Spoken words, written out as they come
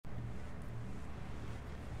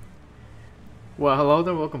Well, hello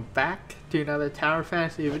there, welcome back to another Tower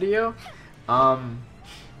Fantasy video.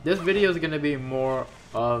 This video is going to be more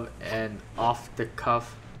of an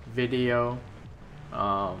off-the-cuff video.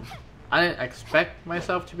 I didn't expect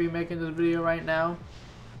myself to be making this video right now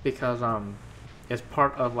because it's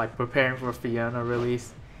part of like preparing for Fiona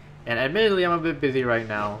release, and admittedly I'm a bit busy right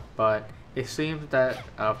now, but it seems that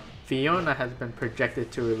Fiona has been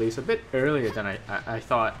projected to release a bit earlier than I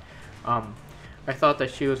thought. I thought that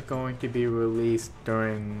she was going to be released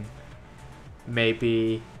during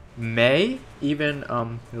maybe May, even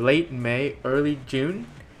late May, early June,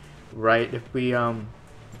 right? If we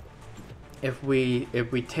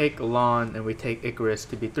take Lawn and we take Icarus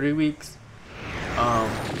to be 3 weeks,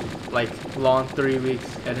 like Lawn 3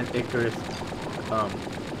 weeks and then Icarus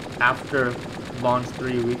after Lawn's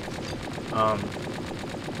 3 weeks,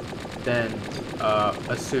 then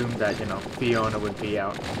assume that Fiona would be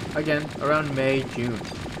out again around May, June,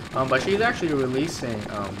 but she's actually releasing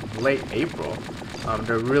late April.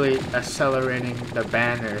 They're really accelerating the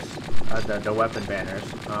banners, the weapon banners.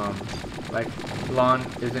 Like Lawn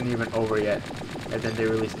isn't even over yet, and then they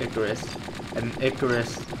release Icarus, and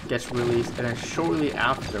Icarus gets released, and then shortly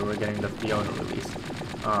after we're getting the Fiona release.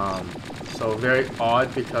 So very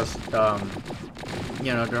odd because they're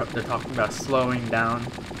talking about slowing down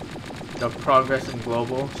the progress in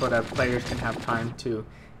global so that players can have time to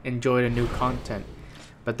enjoy the new content,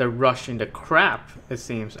 but they're rushing the crap, it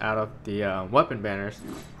seems, out of the weapon banners.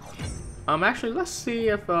 Actually, let's see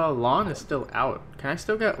if Lawn is still out. Can I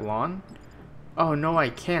still get Lawn? Oh no,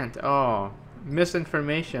 I can't. Oh,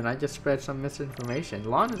 misinformation. I just spread some misinformation.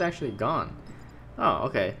 Lawn is actually gone. Oh,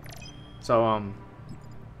 okay. So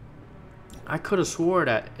I could have swore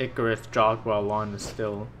that Icarus jogged while Lawn is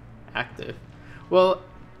still active. Well,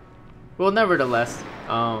 nevertheless,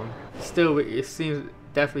 still it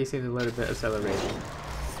definitely seems a little bit accelerated.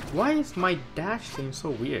 Why is my dash seem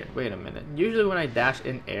so weird? Wait a minute. Usually when I dash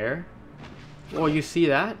in air, well, you see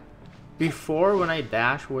that? Before, when I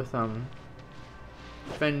dash with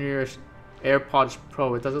Fenrir's AirPods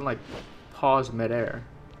Pro, it doesn't like pause midair.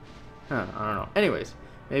 Huh, I don't know. Anyways,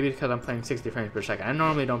 maybe because I'm playing 60 frames per second. I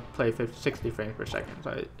normally don't play 60 frames per second,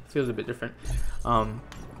 so it feels a bit different.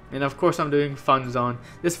 And of course I'm doing Funzone.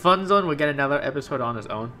 This Funzone will get another episode on its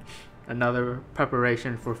own. Another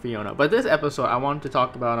preparation for Fiona. But this episode I wanted to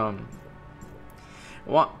talk about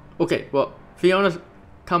Fiona's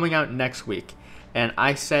coming out next week. And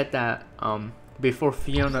I said that before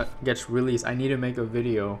Fiona gets released, I need to make a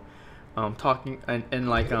video talking and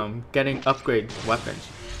getting upgrade weapons.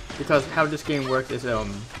 Because how this game works is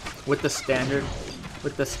with the standard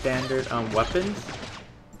weapons,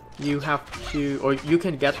 you have to, or you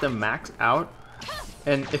can get them maxed out,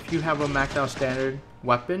 and if you have a maxed out standard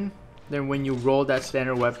weapon, then when you roll that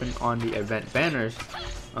standard weapon on the event banners,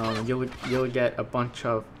 you'll get a bunch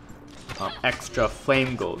of extra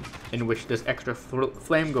flame gold, in which this extra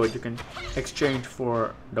flame gold you can exchange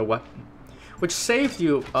for the weapon, which saves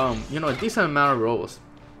you a decent amount of rolls.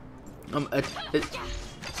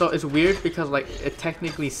 So it's weird because like it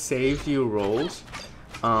technically saves you rolls,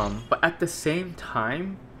 but at the same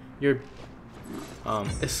time it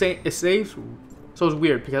saves, so it's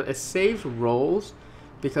weird because it saves rolls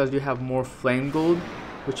because you have more flame gold,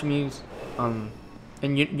 which means and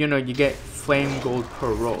you get flame gold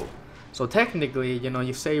per roll. So technically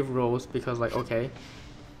you save rolls because like, okay,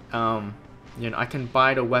 I can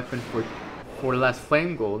buy the weapon for less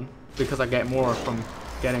flame gold because I get more from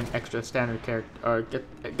getting extra standard character, or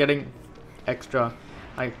getting extra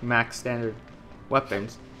like max standard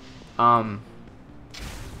weapons.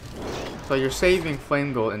 So you're saving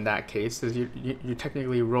flame gold in that case, because you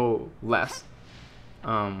technically roll less.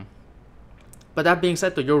 But that being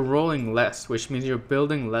said, though, you're rolling less, which means you're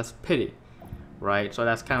building less pity, right? So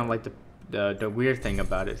that's kind of like the weird thing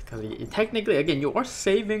about it, because technically, again, you are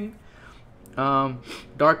saving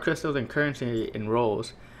dark crystals and currency in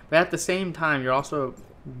rolls, but at the same time, you're also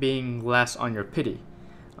being less on your pity.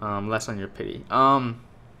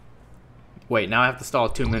 Wait, now I have to stall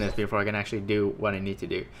 2 minutes before I can actually do what I need to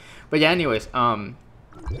do. But yeah, anyways, so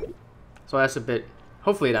that's a bit,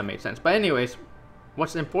 hopefully that made sense. But anyways,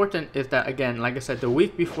 what's important is that, again, like I said, the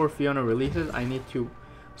week before Fiona releases, I need to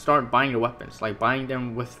start buying the weapons, like buying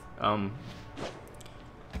them with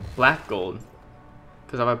black gold.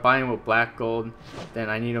 Because if I buy them with black gold, then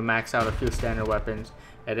I need to max out a few standard weapons,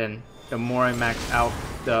 and then the more I max out,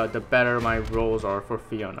 the better my rolls are for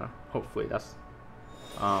Fiona. Hopefully that's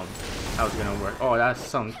how it's gonna work. Oh, that's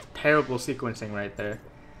some terrible sequencing right there.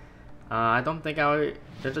 I don't think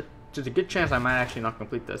there's a good chance I might actually not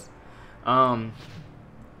complete this.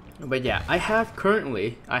 But yeah, I have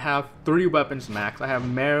 3 weapons max. I have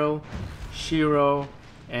Meryl, Shiro,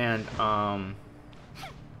 and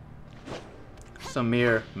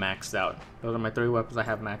Samir maxed out. Those are my 3 weapons I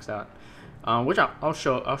have maxed out, which I'll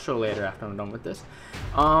show later after I'm done with this.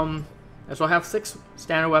 And so I have 6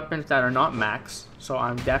 standard weapons that are not maxed, so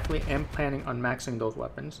I'm definitely am planning on maxing those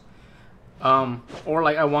weapons. Or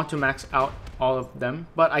like I want to max out all of them,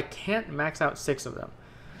 but I can't max out 6 of them.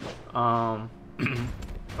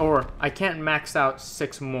 Or I can't max out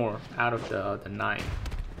 6 more out of the 9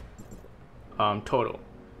 total.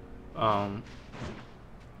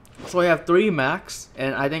 So I have 3 max,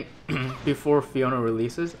 and I think before Fiona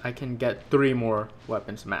releases, I can get 3 more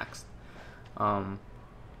weapons maxed.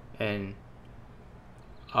 And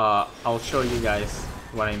I'll show you guys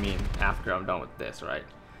what I mean after I'm done with this, right?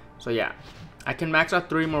 So yeah, I can max out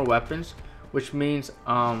 3 more weapons, which means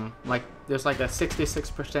like there's like a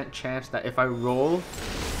 66% chance that if I roll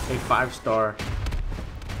a 5-star,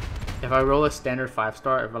 if I roll a standard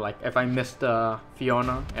 5-star, if I miss the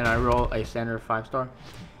Fiona and I roll a standard 5-star,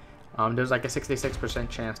 there's like a 66%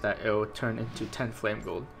 chance that it will turn into 10 flame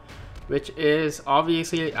gold, which is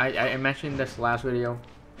obviously, I mentioned this last video,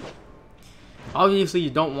 obviously you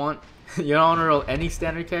don't want to roll any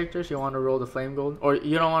standard characters, you want to roll the flame gold, or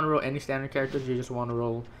you don't want to roll any standard characters, you just want to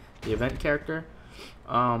roll the event character.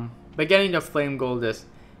 But getting the flame gold is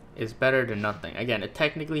better than nothing. Again, it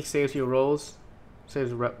technically saves you rolls,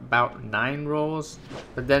 saves about 9 rolls,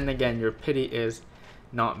 but then again your pity is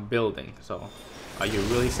not building, so are you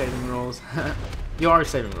really saving rolls? You are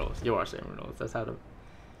saving rolls. You are saving rolls. That's how the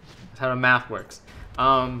math works.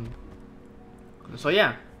 So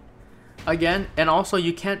yeah, again, and also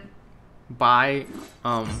you can't buy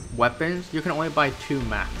weapons. You can only buy 2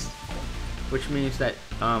 max, which means that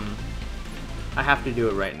I have to do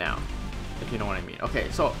it right now, if you know what I mean.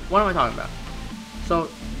 Okay, so what am I talking about? So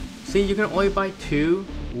see, you can only buy 2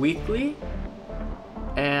 weekly,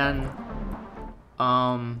 and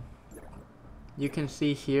you can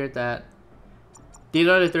see here that these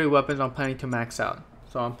are the 3 weapons I'm planning to max out.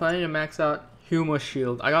 So I'm planning to max out Huma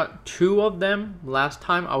Shield. I got 2 of them last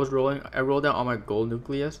time I was rolling. I rolled out on my gold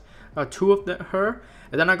nucleus. I got 2 of her,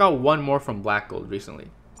 and then I got 1 more from black gold recently.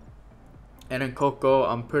 And then Coco,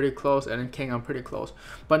 I'm pretty close, and then King, I'm pretty close,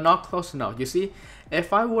 but not close enough. You see,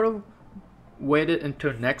 if I would have waited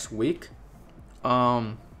until next week,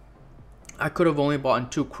 I could have only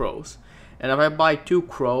bought 2 crows. And if I buy 2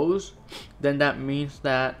 crows, then that means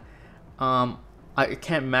that I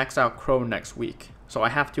can't max out crow next week. So I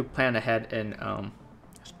have to plan ahead and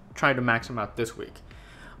try to max them out this week.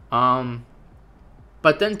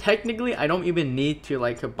 But then technically I don't even need to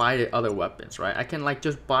like buy the other weapons, right? I can like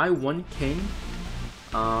just buy 1 king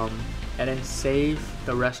and then save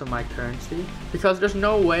the rest of my currency, because there's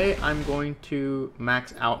no way I'm going to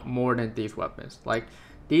max out more than these weapons. Like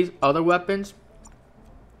these other weapons,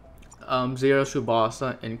 Zero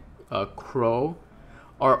Subasa and Crow,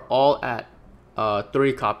 are all at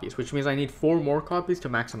 3 copies, which means I need 4 more copies to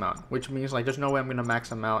max them out, which means like there's no way I'm gonna max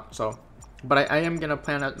them out. So but I am gonna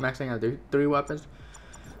plan out maxing out 3 weapons.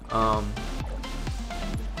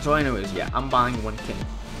 So anyways, yeah, I'm buying 1 king,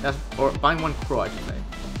 or buying 1 crow I should say.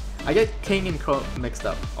 I get king and crow mixed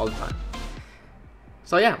up all the time.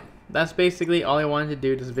 So yeah, that's basically all I wanted to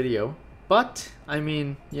do this video. But I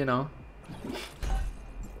mean, you know,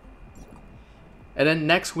 and then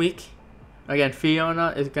next week, again,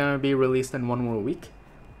 Fiona is gonna be released in 1 more week.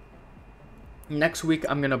 Next week,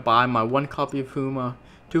 I'm gonna buy my 1 copy of Huma,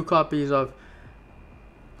 2 copies of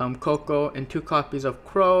Coco, and 2 copies of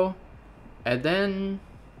Crow, and then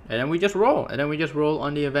we just roll. And then we just roll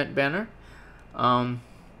on the event banner.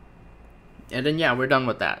 And then yeah, we're done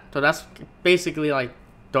with that. So that's basically like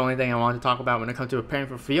the only thing I want to talk about when it comes to preparing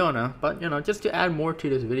for Fiona. But you know, just to add more to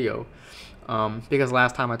this video. Because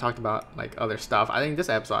last time I talked about like other stuff, I think this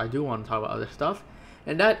episode I do want to talk about other stuff,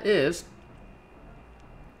 and that is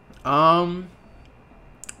weapon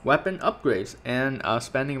upgrades and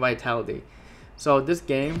spending vitality. So this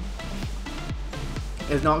game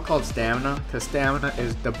is not called stamina, because stamina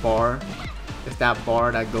is the bar, it's that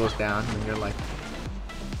bar that goes down when you're like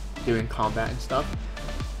doing combat and stuff.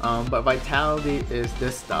 But vitality is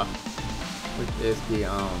this stuff, which is the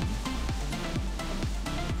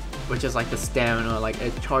which is like the stamina, like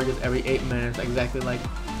it charges every 8 minutes, exactly like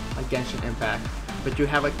Genshin Impact. But you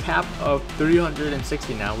have a cap of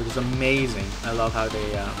 360 now, which is amazing. I love how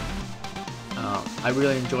they, I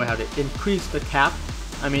really enjoy how they increased the cap.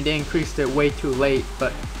 I mean, they increased it way too late,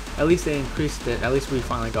 but at least they increased it. At least we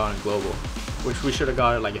finally got it global, which we should have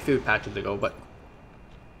got it like a few patches ago, but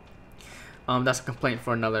that's a complaint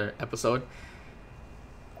for another episode.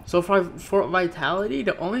 So for vitality,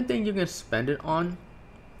 the only thing you can spend it on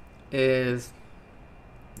is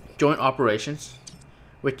joint operations,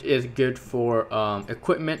 which is good for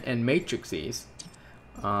equipment and matrices.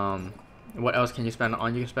 What else can you spend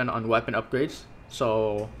on? You can spend on weapon upgrades.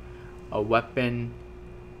 So a weapon,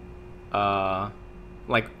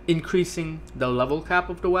 like increasing the level cap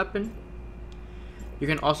of the weapon. You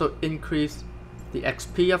can also increase the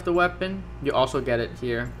XP of the weapon. You also get it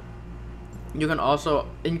here. You can also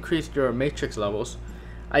increase your matrix levels.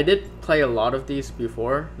 I did play a lot of these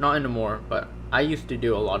before, not anymore, but I used to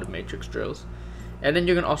do a lot of matrix drills. And then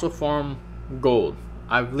you can also farm gold.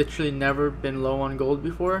 I've literally never been low on gold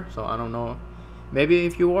before, so I don't know. Maybe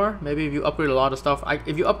if you are, maybe if you upgrade a lot of stuff,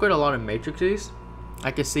 if you upgrade a lot of matrices,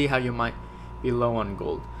 I can see how you might be low on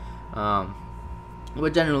gold.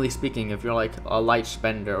 But generally speaking, if you're like a light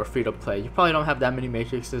spender or free to play, you probably don't have that many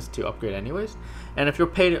matrices to upgrade anyways. And if you're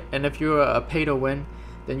a pay to win,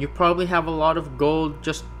 then you probably have a lot of gold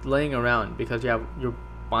just laying around because you're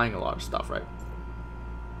buying a lot of stuff, right?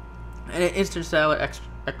 And an instant sale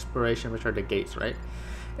expiration, which are the gates, right?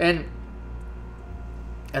 And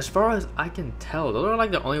as far as I can tell, those are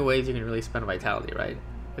like the only ways you can really spend vitality, right?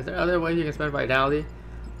 Is there other ways you can spend vitality?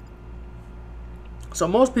 So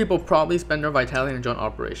most people probably spend their vitality in joint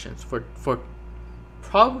operations for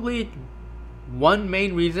probably one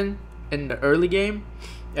main reason in the early game,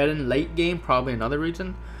 and in late game probably another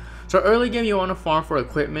reason. So early game you want to farm for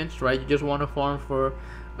equipments, right? You just want to farm for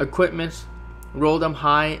equipments, roll them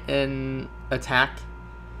high in attack,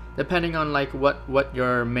 depending on like what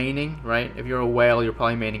you're maining, right? If you're a whale, you're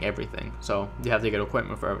probably maining everything, so you have to get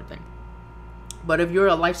equipment for everything. But if you're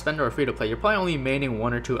a life spender or free to play, you're probably only maining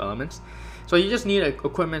one or two elements. So you just need an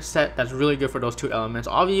equipment set that's really good for those two elements.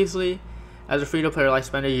 Obviously, as a free to play life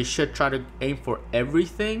spender, you should try to aim for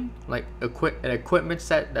everything, like an equipment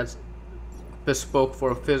set that's bespoke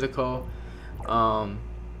for physical, an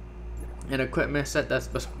equipment set that's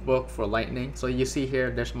bespoke for lightning. So you see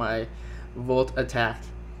here, there's my volt attack.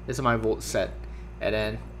 This is my volt set, and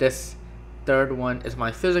then this third one is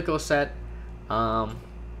my physical set. And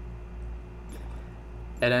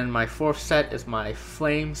then my fourth set is my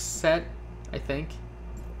flame set, I think.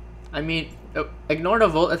 I mean, ignore the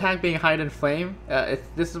volt attack being higher than flame.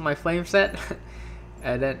 This is my flame set,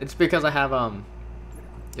 and then it's because I have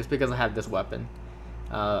this weapon,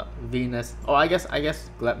 Venus. Oh, I guess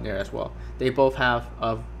Glepnir as well. They both have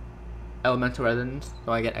elemental resonance,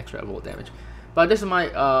 so I get extra volt damage. But this is my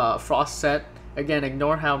frost set. Again,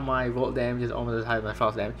 ignore how my volt damage is almost as high as my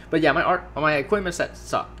frost damage. But yeah, my equipment set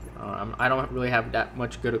suck. I don't really have that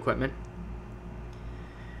much good equipment.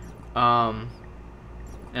 And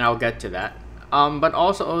I'll get to that. But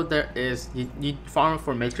also there is, you farm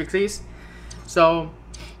for matrices. So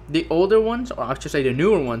the older ones, or I should say the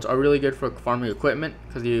newer ones, are really good for farming equipment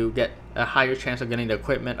because you get a higher chance of getting the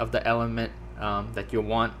equipment of the element that you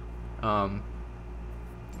want.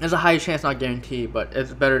 There's a higher chance, not guaranteed, but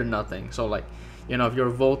it's better than nothing. So like, you know, if you're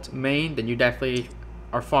Volt main, then you definitely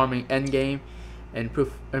are farming endgame in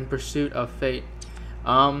pursuit of fate.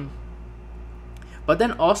 But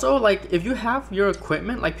then also, like, if you have your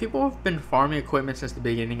equipment, like, people have been farming equipment since the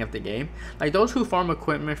beginning of the game. Like, those who farm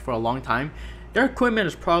equipment for a long time, their equipment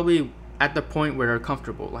is probably at the point where they're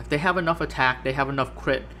comfortable. Like, they have enough attack, they have enough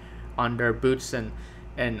crit on their boots and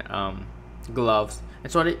gloves.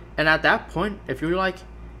 And so and at that point, if you're like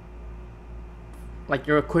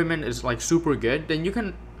your equipment is like super good, then you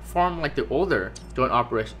can farm like the older joint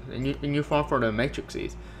operations, and you farm for the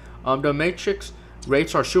matrices. The matrix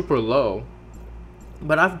rates are super low,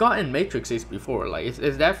 but I've gotten matrices before. Like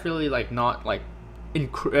it's definitely like not like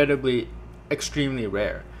incredibly extremely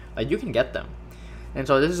rare. Like you can get them, and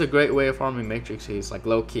so this is a great way of farming matrices, like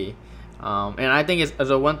low key. And I think it's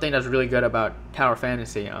a one thing that's really good about Tower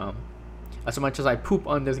Fantasy. As much as I poop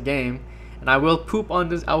on this game, and I will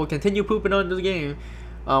continue pooping on this game.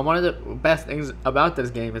 One of the best things about this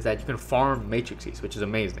game is that you can farm matrices, which is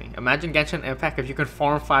amazing. Imagine Genshin Impact if you can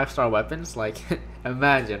farm 5-star weapons. Like,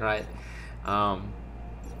 imagine, right? But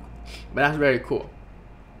that's very cool.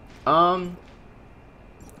 But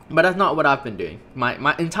that's not what I've been doing.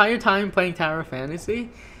 My entire time playing Tower Fantasy,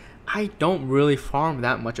 I don't really farm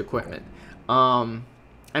that much equipment. I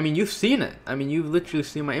mean, you've seen it. I mean, you've literally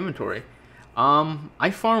seen my inventory.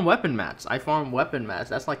 I farm weapon mats.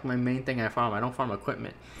 That's like my main thing I farm. I don't farm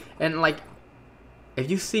equipment. And like,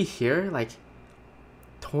 if you see here, like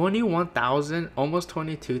 21,000, almost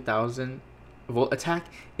 22,000 volt attack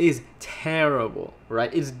is terrible,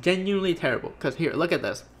 right? It's genuinely terrible. Because here, look at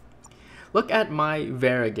this. Look at my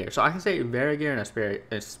Vera gear. So I can say Vera gear and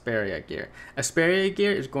Asperia gear. Asperia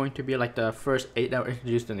gear is going to be like the first 8 that were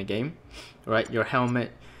introduced in the game, right? Your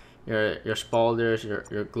helmet, your spalders,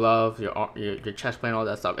 your gloves, your chest plate, and all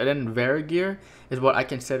that stuff. And then Vera gear is what I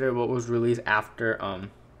consider what was released after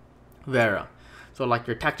Vera. So like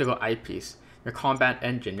your tactical eyepiece, your combat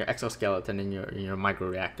engine, your exoskeleton, and your micro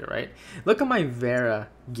reactor, right? Look at my Vera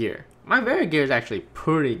gear. My Vera gear is actually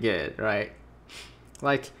pretty good, right?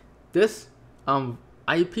 Like this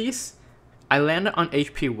eyepiece, I landed on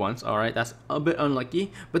HP once, alright, that's a bit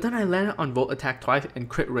unlucky, but then I landed on volt attack twice and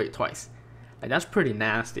crit rate twice. Like, that's pretty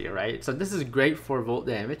nasty, right? So this is great for volt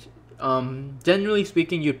damage. Generally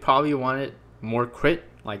speaking, you'd probably want it more crit,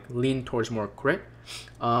 like lean towards more crit.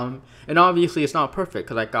 And obviously it's not perfect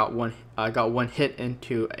because I got one hit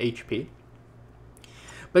into HP.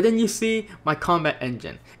 But then you see my combat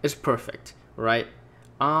engine is perfect, right?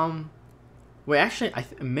 Wait, actually I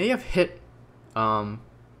may have hit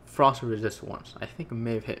frost resist once. I think I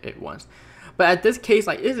may have hit it once. But at this case,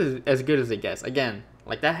 like, this is as good as it gets. Again,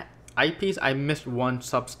 like that eyepiece, I missed one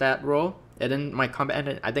substat roll. And then my combat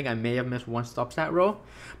engine, I think I may have missed one substat roll.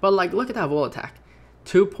 But like, look at that volt attack.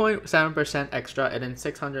 2.7% extra, and then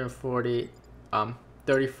 640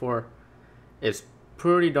 34 is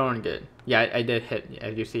pretty darn good. Yeah, I did hit,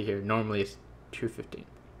 as you see here. Normally it's 215.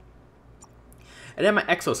 And then my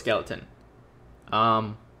exoskeleton.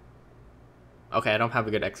 Okay, I don't have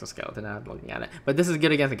a good exoskeleton now, I'm looking at it. But this is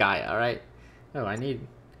good against Gaia, alright? Oh,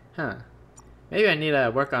 maybe I need to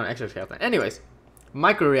work on exoskeleton. Anyways,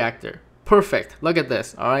 micro reactor. Perfect. Look at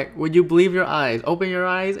this, alright? Would you believe your eyes? Open your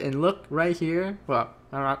eyes and look right here. Well,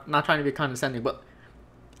 I'm not trying to be condescending, but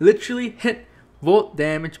literally hit volt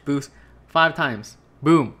damage boost 5 times.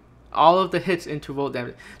 Boom. All of the hits into volt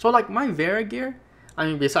damage. So like my Vera gear, I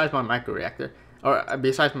mean, besides my micro reactor, or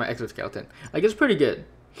besides my exoskeleton, like, it's pretty good.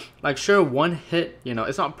 Like, sure, one hit, you know,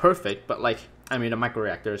 it's not perfect, but like, I mean, the micro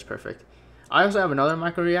reactor is perfect. I also have another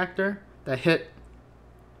micro reactor that hit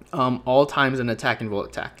all times in attack and volt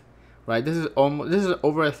attack. Right, this is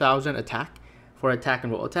over 1,000 attack for attack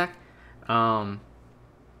and volt attack.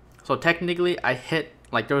 So technically I hit,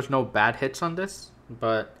 like, there was no bad hits on this,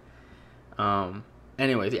 but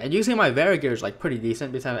anyways, and you see my Vera gear is like pretty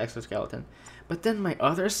decent besides the exoskeleton. But then my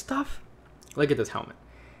other stuff, look at this helmet.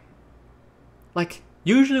 Like,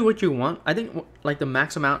 usually what you want, I think like the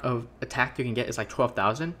max amount of attack you can get is like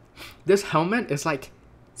 12,000. This helmet is like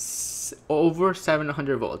over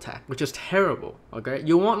 700 volt attack, which is terrible. Okay,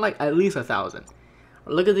 you want like at least 1,000.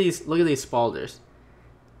 Look at these spalders,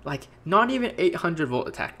 like not even 800 volt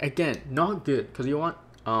attack. Again, not good, because you want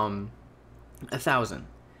 1,000.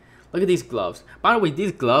 Look at these gloves. By the way,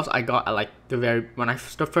 these gloves I got at like when I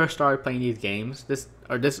first started playing these games. This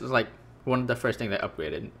is like one of the first things I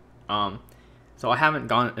upgraded. So I haven't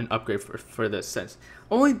gotten an upgrade for this since.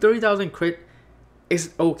 Only 30,000 crit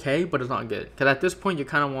is okay, but it's not good. Because at this point, you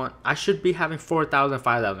kind of want... I should be having 4,000,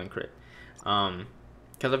 5,000 crit. Because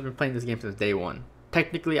I've been playing this game since day 1.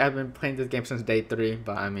 Technically, I've been playing this game since day 3.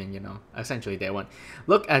 But I mean, you know, essentially day 1.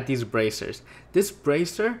 Look at these bracers. This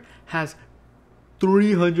bracer has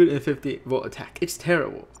 350 volt attack. It's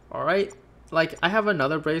terrible. Alright? Like, I have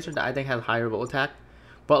another bracer that I think has higher volt attack.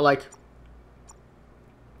 But like...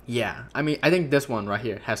 yeah, I mean, I think this one right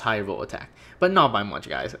here has higher volt attack. But not by much,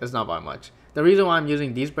 guys. It's not by much. The reason why I'm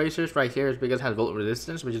using these bracers right here is because it has volt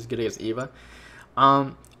resistance, which is good against Eva.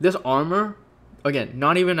 This armor, again,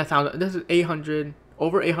 not even 1,000. This is 800,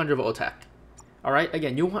 over 800 volt attack. All right,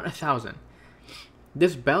 again, you want 1,000.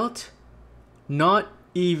 This belt, not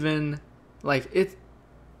even like it's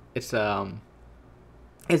not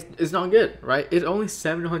good, right? It's only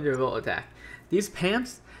 700 volt attack. These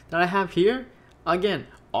pants that I have here, again,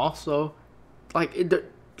 also like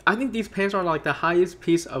I think these pants are like the highest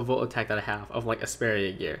piece of volt attack that I have of like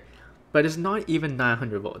Asperia gear, but it's not even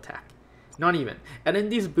 900 volt attack, not even. And then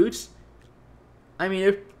these boots, I mean,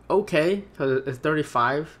 it's okay because it's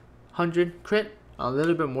 3,500 crit, a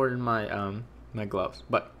little bit more than my my gloves.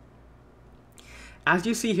 But as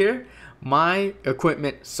you see here, my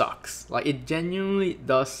equipment sucks. Like, it genuinely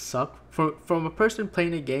does suck. From a person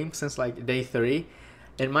playing the game since like day 3,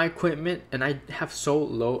 and my equipment, and I have so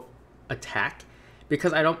low attack.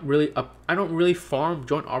 Because I don't really farm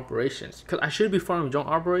joint operations. Because I should be farming joint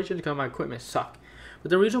operations because my equipment suck.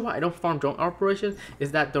 But the reason why I don't farm joint operations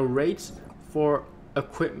is that the rates for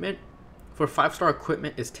equipment, for 5-star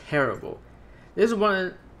equipment, is terrible. This is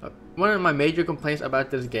one of my major complaints about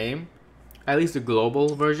this game, at least the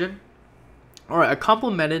global version. Alright, I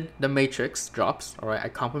complimented the Matrix drops. Alright, I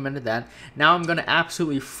complimented that. Now I'm gonna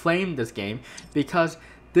absolutely flame this game because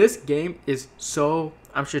this game is so...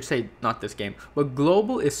 I should say not this game, but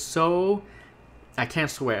global is so... I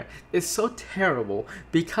can't swear. It's so terrible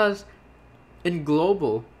because in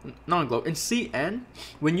global, not in global, in CN,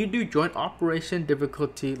 when you do joint operation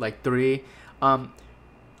difficulty like 3,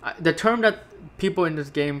 the term that people in this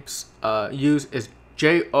game use is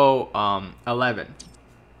JO 11,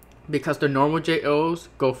 because the normal JOs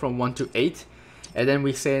go from 1 to 8, and then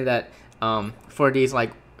we say that for these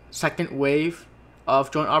like second wave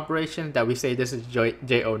of joint operations, that we say this is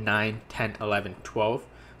JO 9, 10, 11, 12.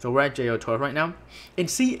 So we're at JO 12 right now. In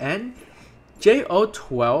CN, JO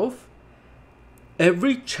 12,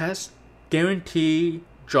 every chest guarantee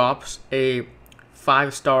drops a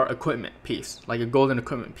 5-star equipment piece, like a golden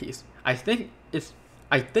equipment piece. I believe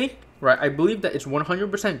that it's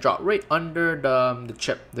 100% drop rate under the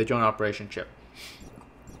chip, the joint operation chip.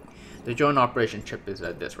 The joint operation chip is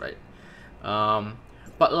at this, right?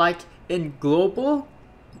 But like in global,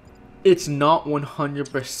 it's not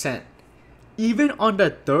 100%. Even on the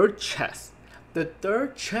third chest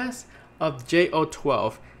of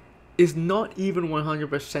JO12 is not even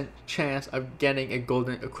 100% chance of getting a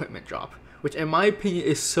golden equipment drop, which in my opinion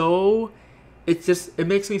is so, it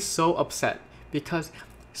makes me so upset, because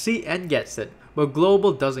CN gets it, but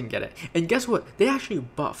global doesn't get it. And guess what? They actually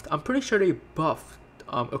buffed. I'm pretty sure they buffed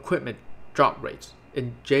equipment drop rates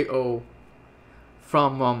in JO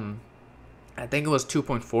from I think it was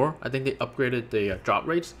 2.4. I think they upgraded the drop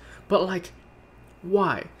rates. But like,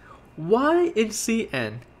 why in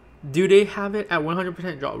CN do they have it at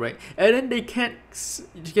 100% drop rate, and then they can't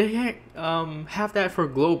have that for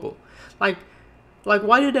global? Like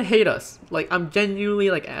why do they hate us? Like, I'm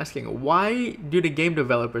genuinely like asking, why do the game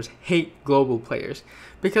developers hate global players?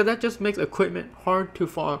 Because that just makes equipment hard to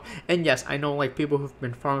farm. And yes, I know like people who've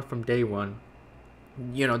been farming from day one,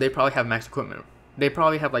 you know, they probably have max equipment. They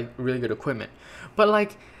probably have like really good equipment. But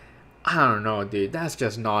like, I don't know, dude. That's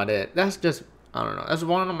just not it. That's just, I don't know. That's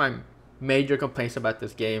one of my major complaints about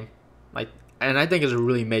this game. Like, and I think it's a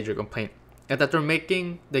really major complaint, is that they're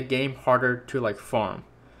making the game harder to like farm,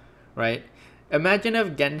 right? Imagine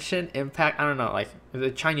if Genshin Impact, I don't know, like, it's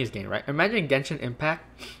a Chinese game, right? Imagine Genshin Impact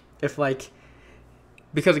if like,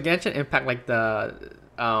 because Genshin Impact, like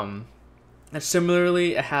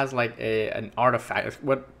similarly it has like an artifact,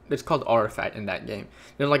 what it's called artifact in that game.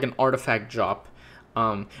 There's like an artifact drop.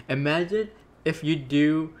 Imagine if you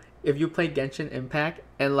play Genshin Impact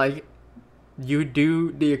and like you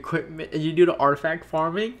do the equipment, you do the artifact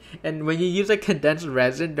farming, and when you use a condensed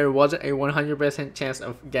resin, there wasn't a 100% chance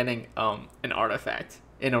of getting an artifact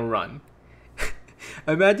in a run.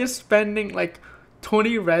 Imagine spending like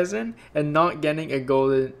 20 resin and not getting a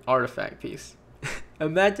golden artifact piece.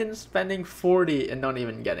 Imagine spending 40 and not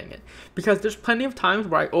even getting it. Because there's plenty of times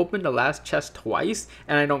where I open the last chest twice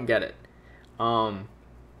and I don't get it.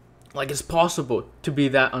 Like, it's possible to be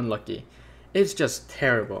that unlucky. It's just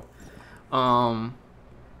terrible. And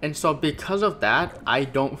so because of that, I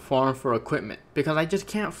don't farm for equipment, because I just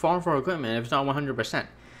can't farm for equipment if it's not 100%.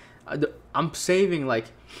 I'm saving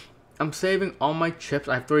all my chips.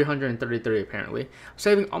 I have 333 apparently. I'm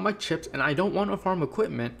saving all my chips, and I don't want to farm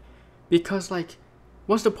equipment, because like,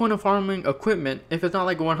 what's the point of farming equipment if it's not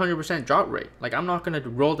like a 100% drop rate? Like, I'm not gonna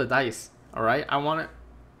roll the dice. All right, I want it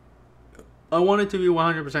to be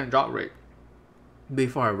 100% drop rate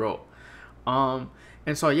before I roll.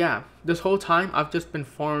 And so yeah, this whole time I've just been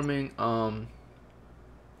farming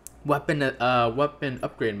weapon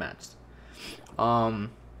upgrade mats.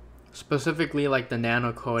 Specifically like the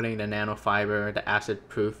nano coating, the nano fiber, the acid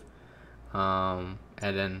proof, and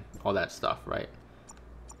then all that stuff, right?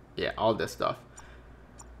 Yeah, all this stuff.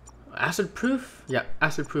 Acid proof? Yeah,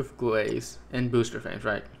 acid proof glaze and booster frames,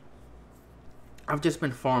 right? I've just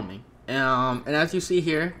been farming. And as you see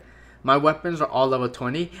here, my weapons are all level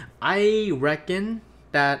 20. I reckon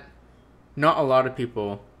that not a lot of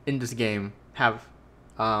people in this game have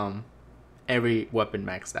every weapon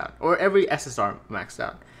maxed out, or every SSR maxed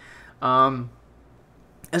out.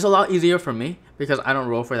 It's a lot easier for me because I don't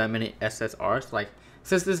roll for that many SSRs. Like,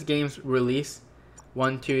 since this game's release,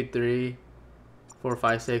 1, 2, 3, 4,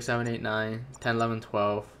 5, 6, 7, 8, 9, 10, 11,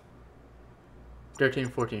 12, 13,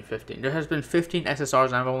 14, 15. There has been 15 SSRs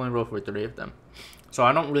and I've only rolled for 3 of them. So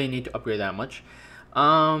I don't really need to upgrade that much.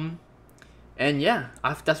 And yeah,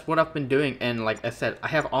 that's what I've been doing. And like I said, I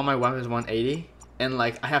have all my weapons 180. And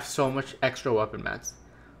like, I have so much extra weapon mats.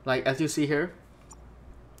 Like, as you see here,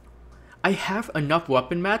 I have enough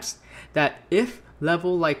weapon mats that if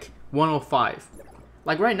level like 105,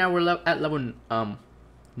 like right now we're at level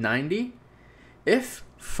 90. If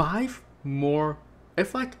 5 more, I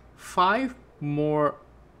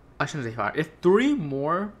shouldn't say 5, if 3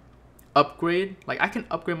 more upgrade, like I can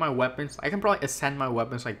upgrade my weapons, I can probably ascend my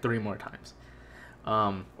weapons like 3 more times,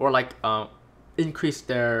 or like increase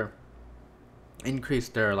their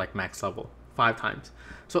like max level 5 times.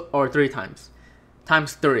 So, or 3 times.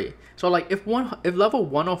 Times 3. So like if level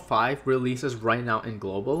 105 releases right now in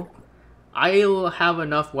global, I'll have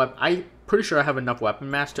enough I'm pretty sure I have enough weapon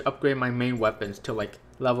mats to upgrade my main weapons to like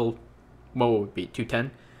level, what would it be,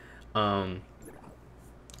 210.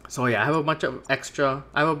 So yeah, I have a bunch of extra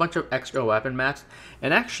weapon mats,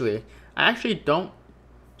 and I actually don't.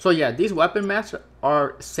 So yeah, these weapon mats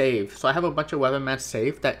are saved. So I have a bunch of weapon mats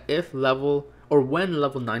saved that if level, or when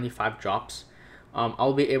level 95 drops,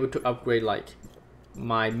 I'll be able to upgrade like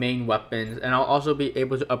my main weapons, and I'll also be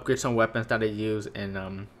able to upgrade some weapons that I use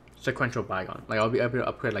in sequential Bygone. Like I'll be able to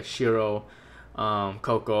upgrade like Shiro,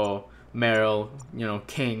 Coco, Meryl, you know,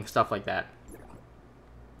 King, stuff like that.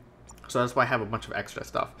 So that's why I have a bunch of extra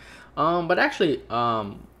stuff. But actually,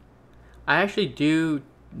 I actually do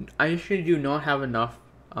not have enough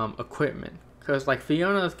equipment, because like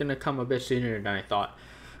Fiona is gonna come a bit sooner than I thought.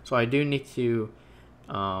 So I do need to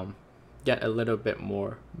get a little bit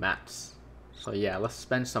more mats. So yeah, let's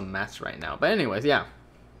spend some mats right now. But anyways, yeah,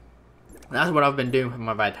 that's what I've been doing with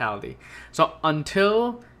my vitality. So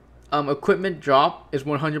until equipment drop is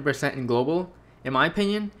 100% in global, in my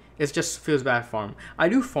opinion, it just feels bad farm. I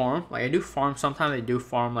do farm sometimes. I do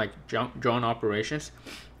farm like drone operations.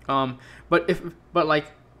 But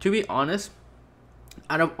like, to be honest,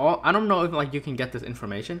 out of all, I don't know if like you can get this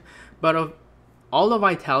information, but of all the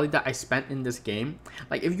vitality that I spent in this game,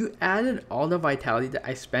 like if you added all the vitality that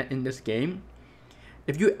I spent in this game,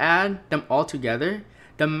 if you add them all together,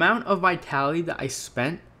 the amount of vitality that I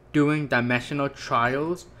spent doing dimensional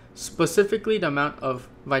trials, specifically the amount of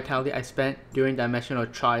vitality I spent during dimensional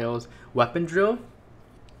trials weapon drill,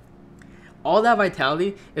 all that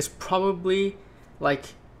vitality is probably like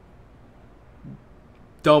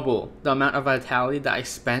double the amount of vitality that I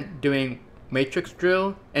spent doing matrix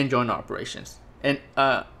drill and drone operations and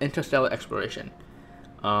interstellar exploration.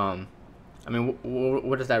 I mean,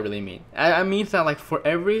 what does that really mean? I mean that like for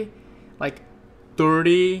every like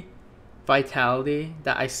 30 vitality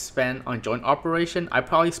that I spent on joint operation, I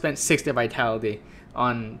probably spent 60 vitality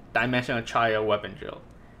on dimensional trial weapon drill.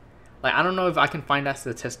 Like I don't know if I can find that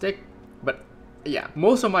statistic, but yeah,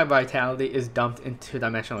 most of my vitality is dumped into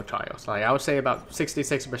dimensional trials. Like I would say about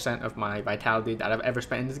 66% of my vitality that I've ever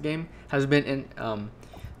spent in this game has been in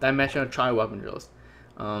dimensional trial weapon drills.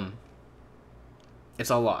 It's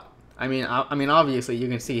a lot. I mean obviously you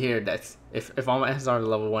can see here that if all my SR are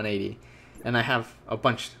level 180 and I have a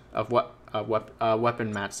bunch of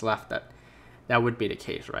weapon mats left, that would be the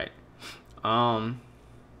case, right?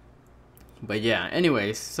 But yeah,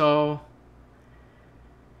 anyways, so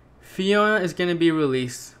Fiona is gonna be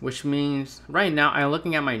released, which means right now I'm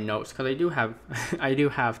looking at my notes because I do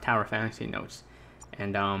have Tower Fantasy notes,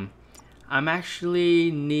 and I'm actually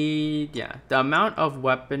the amount of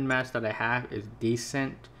weapon mats that I have is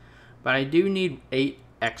decent, but I do need 8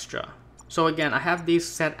 extra. So again, I have these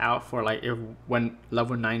set out for like when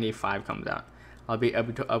level 95 comes out, I'll be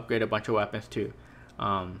able to upgrade a bunch of weapons to,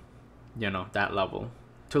 you know, that level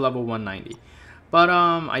to level 190. But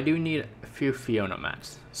I do need a few Fiona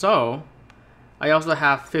mats. So I also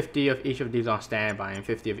have 50 of each of these on standby, and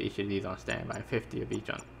 50 of each of these on standby, and 50 of each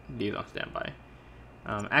of these on standby.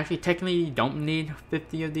 Actually, technically, you don't need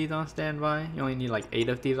 50 of these on standby. You only need like 8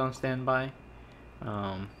 of these on standby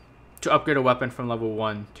to upgrade a weapon from level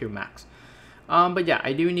 1 to max. But yeah,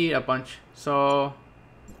 I do need a bunch. So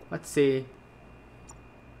let's see.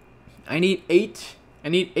 I need 8. I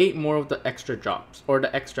need 8 more of the extra drops or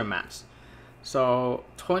the extra mats. So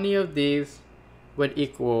 20 of these would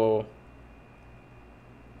equal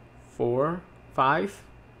 4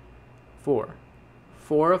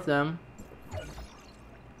 of them.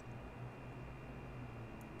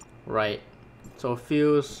 Right. So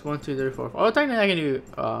fuse 1, 2, 3, 4, 5. Oh, technically I can do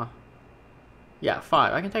 5.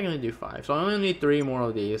 I can technically do 5. So I only need 3 more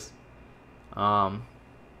of these. Well,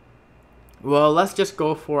 let's just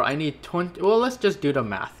go for, I need 20. Well, let's just do the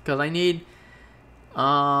math, because I need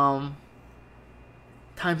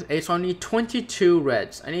times 8, so I need 22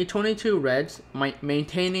 reds. I need 22 reds,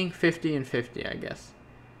 maintaining 50 and 50, I guess.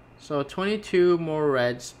 So 22 more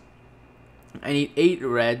reds. I need 8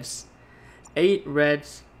 reds. 8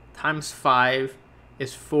 reds times 5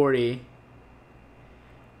 is 40.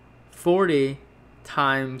 40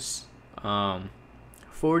 times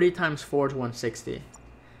 40 times 4 is 160.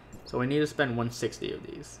 So we need to spend 160 of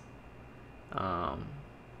these.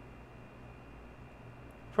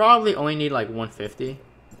 Probably only need like 150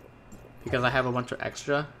 because I have a bunch of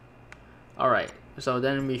extra. Alright, so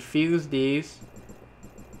then we fuse these.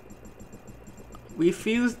 We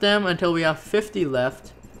fuse them until we have 50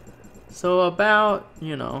 left. So about,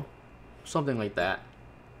 you know, something like that.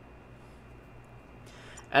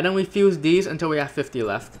 And then we fuse these until we have 50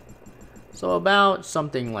 left. So about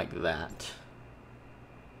something like that.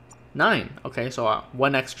 9. Okay, so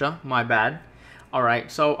 1 extra. My bad.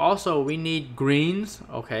 Alright, so also we need greens.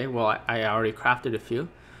 Okay, well I already crafted a few.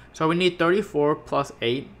 So we need 34 plus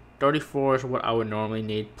 8. 34 is what I would normally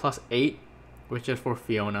need. Plus 8, which is for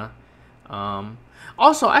Fiona.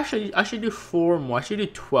 Also, actually, I should do 4 more. I should do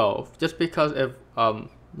 12. Just because if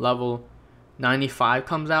level 95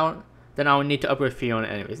 comes out, then I would need to upgrade Fiona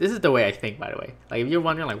anyways. This is the way I think, by the way. Like, if you're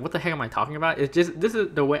wondering, like, what the heck am I talking about? It's just, this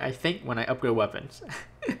is the way I think when I upgrade weapons.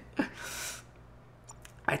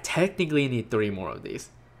 I technically need 3 more of these.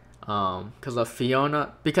 Because of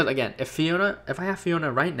Fiona, because again, if I have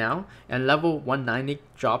Fiona right now, and level 190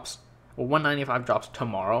 drops, or 195 drops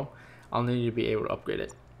tomorrow, I'll need to be able to upgrade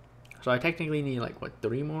it. So I technically need, like, what,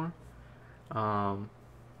 3 more? Yeah,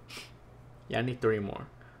 I need 3 more.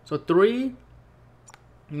 So 3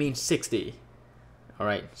 means 60.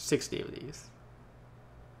 Alright, 60 of these.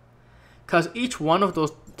 Because each one of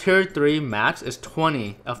those tier 3 mats is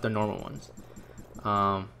 20 of the normal ones.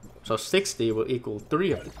 So 60 will equal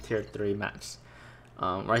 3 of the tier 3 mats.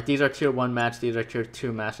 Right, these are tier 1 mats, these are tier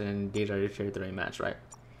 2 mats, and these are the tier 3 mats, right?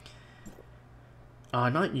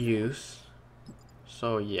 Not use.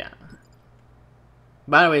 So yeah.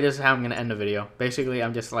 By the way, this is how I'm gonna end the video. Basically,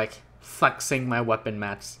 I'm just like flexing my weapon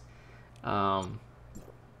mats.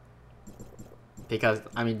 Because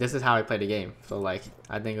I mean, this is how I play the game. So like,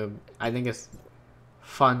 I think it's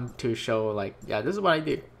fun to show, like, yeah, this is what I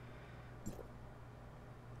do.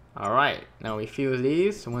 All right, now we fuse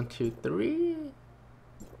these. 1, 2, 3.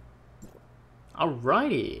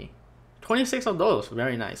 Alrighty, 26 of those.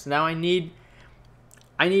 Very nice. Now I need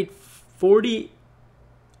 40.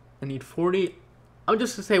 I need 40. I'm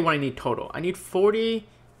just gonna say what I need total. I need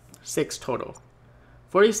 46 total.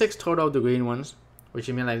 46 total of the green ones, which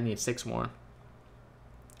means I need 6 more.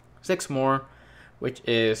 6 more, which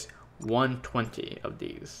is 120 of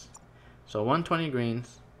these. So 120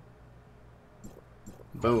 greens.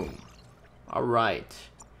 Boom. Alright.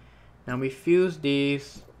 Now we fuse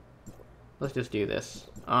these. Let's just do this.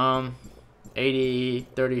 80,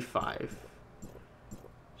 35.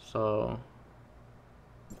 So,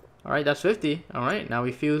 alright, that's 50. Alright, now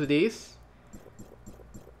we fuse these.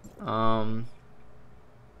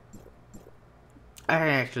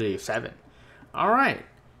 Actually 7. Alright.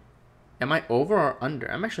 Am I over or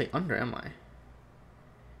under? I'm actually under, am I?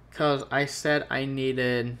 Because I said I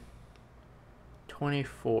needed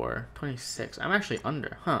 24, 26. I'm actually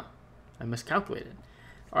under, huh? I miscalculated.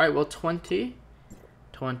 Alright, well, 20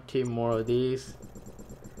 more of these.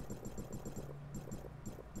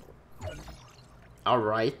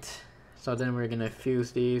 Alright, so then we're gonna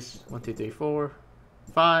fuse these. 1, 2, 3, 4,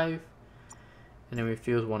 5. And then we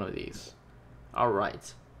fuse 1 of these.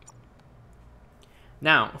 Alright.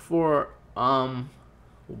 Now, for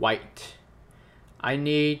white, I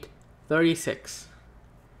need 36.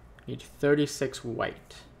 I need 36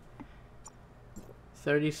 white.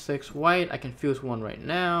 36 white. I can fuse 1 right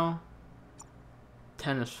now.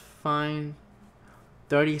 10 is fine.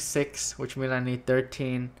 36, which means I need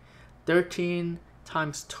 13. 13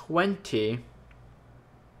 times 20.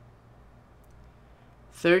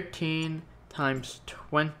 13 times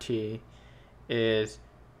 20 is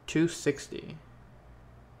 260.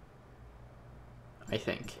 I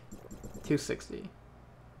think. 260.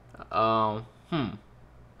 I'm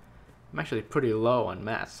actually pretty low on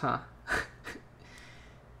maths, huh?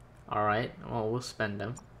 Alright, well, we'll spend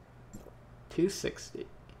them. 260.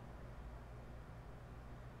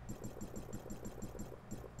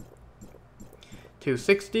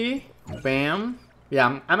 $260. Bam.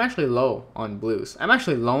 Yeah, I'm actually low on blues. I'm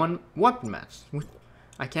actually low on weapon mats.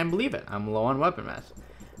 I can't believe it. I'm low on weapon mats.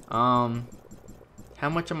 How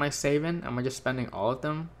much am I saving? Am I just spending all of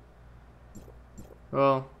them?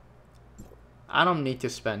 Well, I don't need to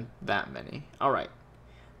spend that many. Alright.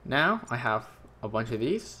 Now I have a bunch of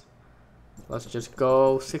these. Let's just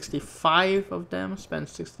go 65 of them. Spend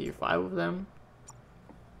 65 of them.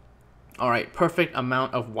 Alright, perfect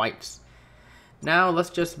amount of whites. Now let's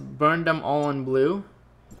just burn them all in blue.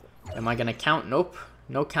 Am I gonna count? Nope.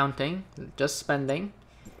 No counting. Just spending.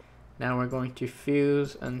 Now we're going to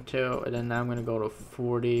fuse until, and then now I'm gonna go to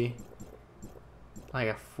 40. Like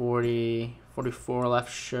a 40, 44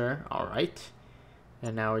 left, sure. Alright.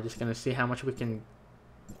 And now we're just gonna see how much we can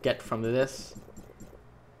get from this.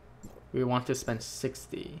 We want to spend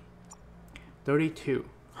 60. 32.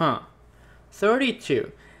 Huh.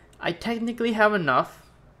 32. I technically have enough.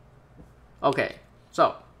 Okay,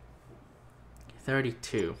 so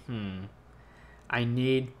 32. I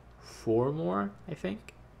need 4 more, I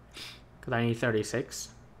think. Because I need 36.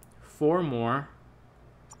 4 more.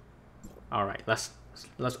 All right, let's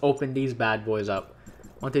open these bad boys up.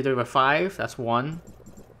 1, 2, 3, 4, 5. That's 1,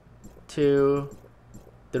 2,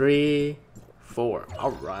 3, 4.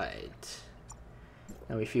 All right.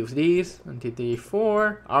 Now we fuse these. 1, 2, 3,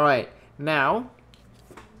 4. All right. Now,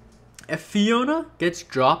 if Fiona gets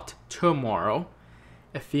dropped tomorrow,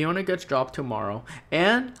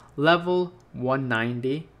 and level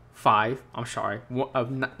 195, I'm sorry,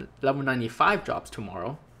 level 95 drops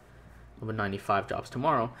tomorrow. Level 95 drops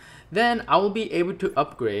tomorrow, then I will be able to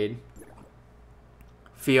upgrade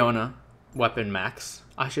Fiona weapon max.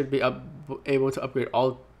 I should be able to upgrade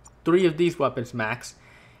all 3 of these weapons max,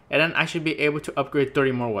 and then I should be able to upgrade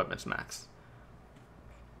 30 more weapons max.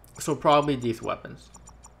 So probably these weapons.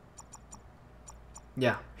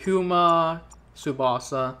 Yeah, Huma,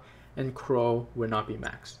 Tsubasa, and Crow will not be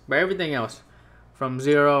max. But everything else, from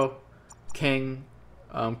Zero, King,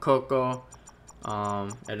 Coco,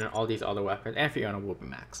 and then all these other weapons, and Fiona will be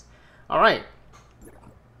max. Alright.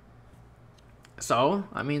 So,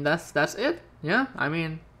 I mean, that's it. Yeah, I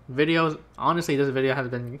mean, videos, honestly, this video has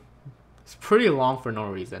been, it's pretty long for no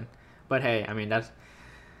reason. But hey, I mean, I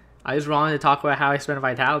just wanted to talk about how I spend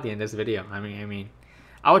vitality in this video. I mean,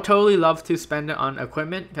 I would totally love to spend it on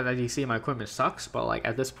equipment, because as you see, my equipment sucks. But like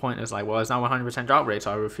at this point, it's like, well, it's not 100% drop rate,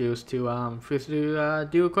 so I refuse to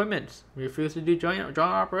do equipment. Refuse to do joint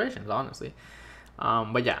operations, honestly.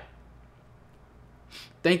 But yeah,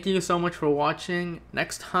 thank you so much for watching.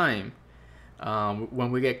 Next time,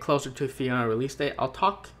 when we get closer to Fiona release date, I'll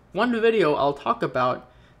talk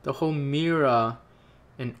about the whole Mira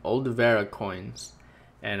and old Vera coins,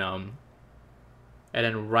 and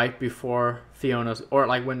then right before Fiona's, or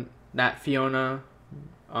like when that Fiona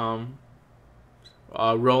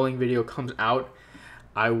rolling video comes out,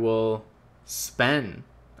 I will spend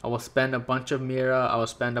a bunch of Mira, I will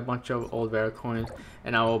spend a bunch of old Vera coins,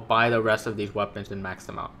 and I will buy the rest of these weapons and max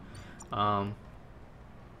them out.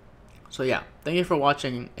 So yeah, thank you for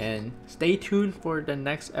watching, and stay tuned for the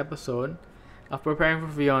next episode of Preparing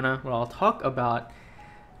for Fiona, where I'll talk about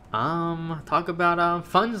Funzone.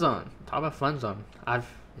 As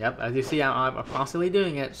you see, I'm constantly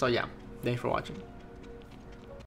doing it. So yeah, thanks for watching.